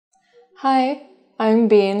Hi, I'm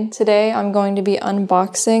Bean. Today I'm going to be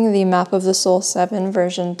unboxing the Map of the Soul 7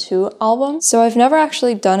 version 2 album. So I've never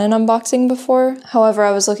actually done an unboxing before. However,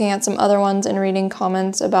 I was looking at some other ones and reading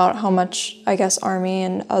comments about how much, I guess, ARMY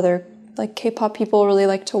and other like K-pop people really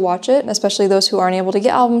like to watch it, especially those who aren't able to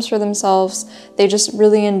get albums for themselves. They just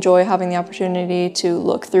really enjoy having the opportunity to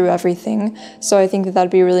look through everything. So I think that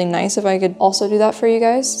that'd be really nice if I could also do that for you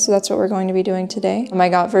guys. So that's what we're going to be doing today. I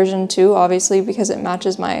got version 2, obviously, because it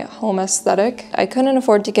matches my home aesthetic. I couldn't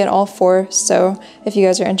afford to get all 4, so if you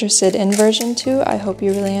guys are interested in version 2, I hope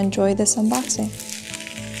you really enjoy this unboxing.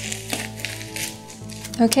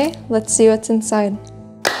 Okay, let's see what's inside.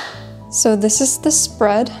 So this is the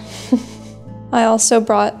spread. I also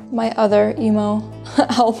brought my other emo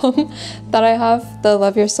album that I have, the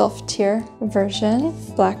Love Yourself Tear version,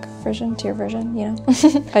 black version, tear version, you know.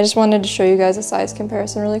 I just wanted to show you guys a size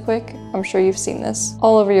comparison really quick. I'm sure you've seen this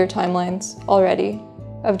all over your timelines already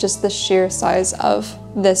of just the sheer size of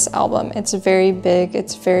this album. It's very big,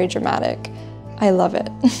 it's very dramatic. I love it.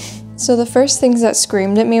 So the first things that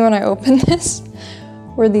screamed at me when I opened this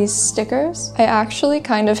were these stickers. I actually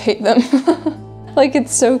kind of hate them. Like,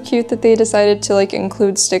 it's so cute that they decided to like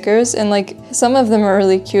include stickers, and like some of them are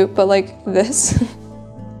really cute, but like this.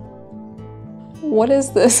 What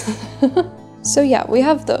is this? So yeah, we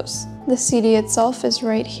have those. The CD itself is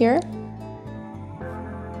right here.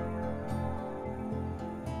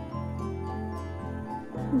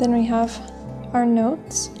 Then we have our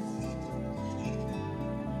notes.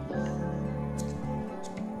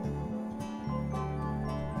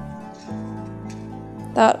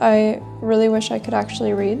 That I really wish I could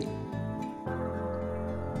actually read.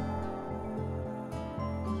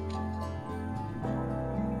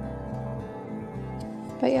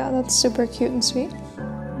 But yeah, that's super cute and sweet.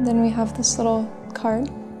 Then we have this little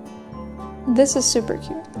card. This is super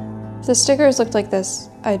cute. If the stickers looked like this,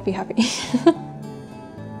 I'd be happy.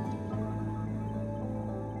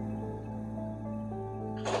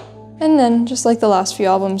 And then, just like the last few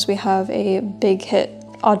albums, we have a big hit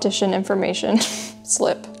audition information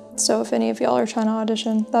slip. So if any of y'all are trying to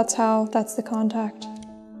audition, that's the contact.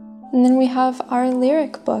 And then we have our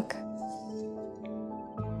lyric book.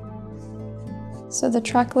 So the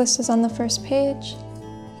track list is on the first page.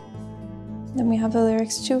 Then we have the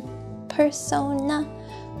lyrics to Persona,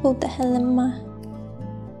 Who the Hell Am I?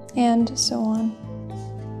 And so on.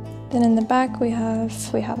 Then in the back we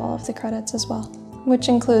have all of the credits as well, which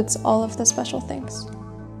includes all of the special things.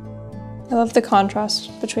 I love the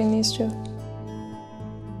contrast between these two.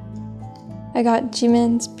 I got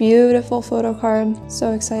Jimin's beautiful photo card,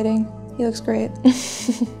 so exciting. He looks great.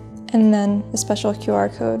 And then a special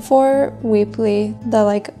QR code for Weebly, the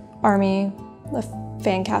like ARMY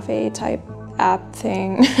fan cafe type app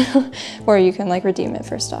thing where you can like redeem it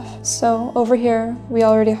for stuff. So over here, we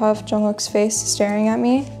already have Jungkook's face staring at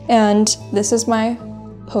me, and this is my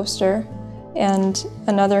poster. And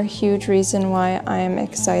another huge reason why I'm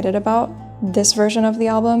excited about this version of the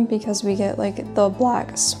album, because we get like the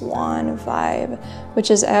Black Swan vibe, which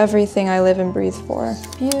is everything I live and breathe for.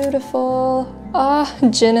 Beautiful. Ah,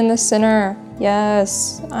 Jin in the center.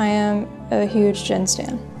 Yes, I am a huge Jin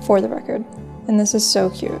stan, for the record. And this is so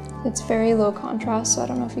cute. It's very low contrast, so I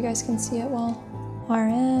don't know if you guys can see it well.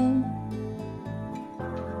 RM.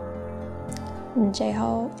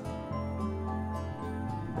 J-Hope.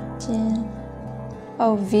 Jin.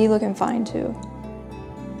 Oh, V looking fine too.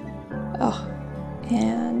 Oh,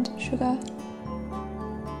 and Suga,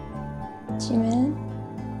 Jimin,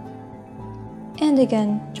 and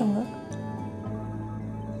again, Jungkook.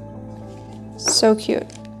 So cute.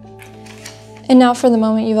 And now for the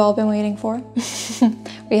moment you've all been waiting for.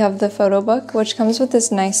 We have the photo book, which comes with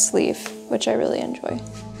this nice sleeve, which I really enjoy.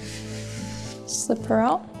 Slip her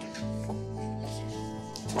out.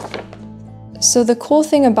 So the cool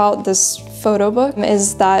thing about this photo book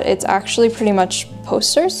is that it's actually pretty much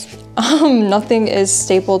posters. Nothing is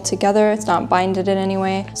stapled together, it's not binded in any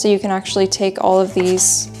way, so you can actually take all of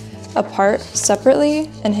these apart separately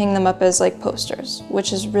and hang them up as like posters,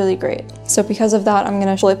 which is really great. So because of that, I'm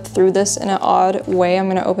gonna flip through this in an odd way. I'm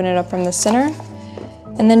gonna open it up from the center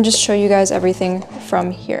and then just show you guys everything from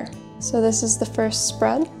here. So this is the first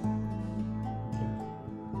spread.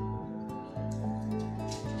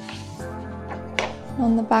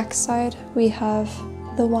 On the back side, we have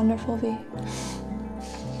the wonderful V.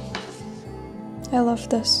 I love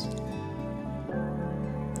this.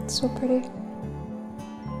 It's so pretty.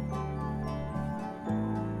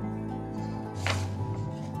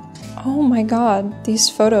 Oh my god, these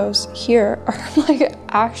photos here are like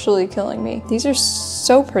actually killing me. These are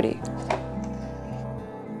so pretty.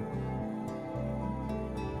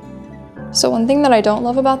 So one thing that I don't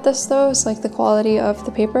love about this though is like the quality of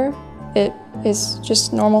the paper. It is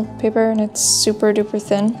just normal paper and it's super duper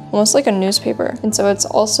thin, almost like a newspaper. And so it's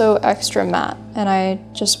also extra matte. And I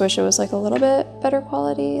just wish it was like a little bit better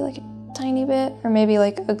quality, like a tiny bit, or maybe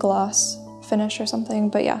like a gloss finish or something,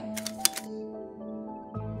 but yeah.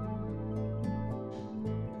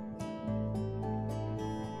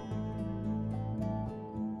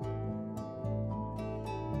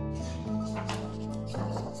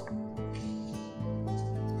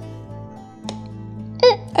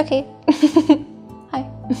 Okay. Hi.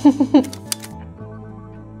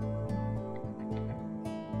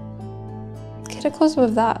 Get a close up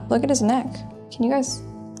of that. Look at his neck. Can you guys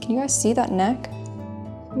see that neck?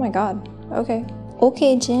 Oh my god. Okay.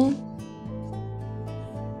 Okay, Jin.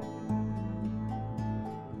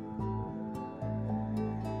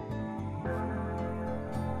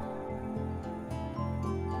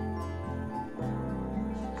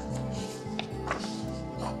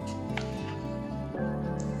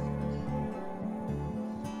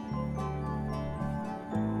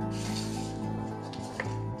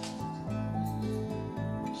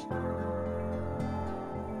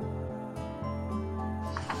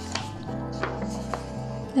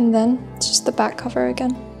 And then it's just the back cover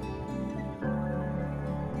again.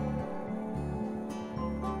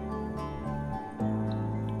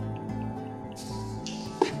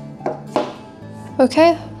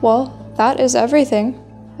 Okay, well, that is everything.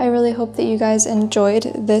 I really hope that you guys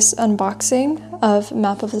enjoyed this unboxing of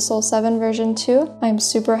Map of the Soul 7 version 2. I'm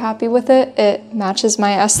super happy with it. It matches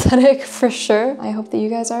my aesthetic for sure. I hope that you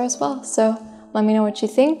guys are as well. So let me know what you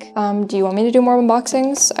think. Do you want me to do more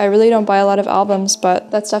unboxings? I really don't buy a lot of albums, but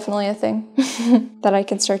that's definitely a thing that I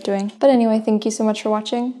can start doing. But anyway, thank you so much for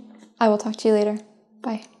watching. I will talk to you later.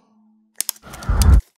 Bye.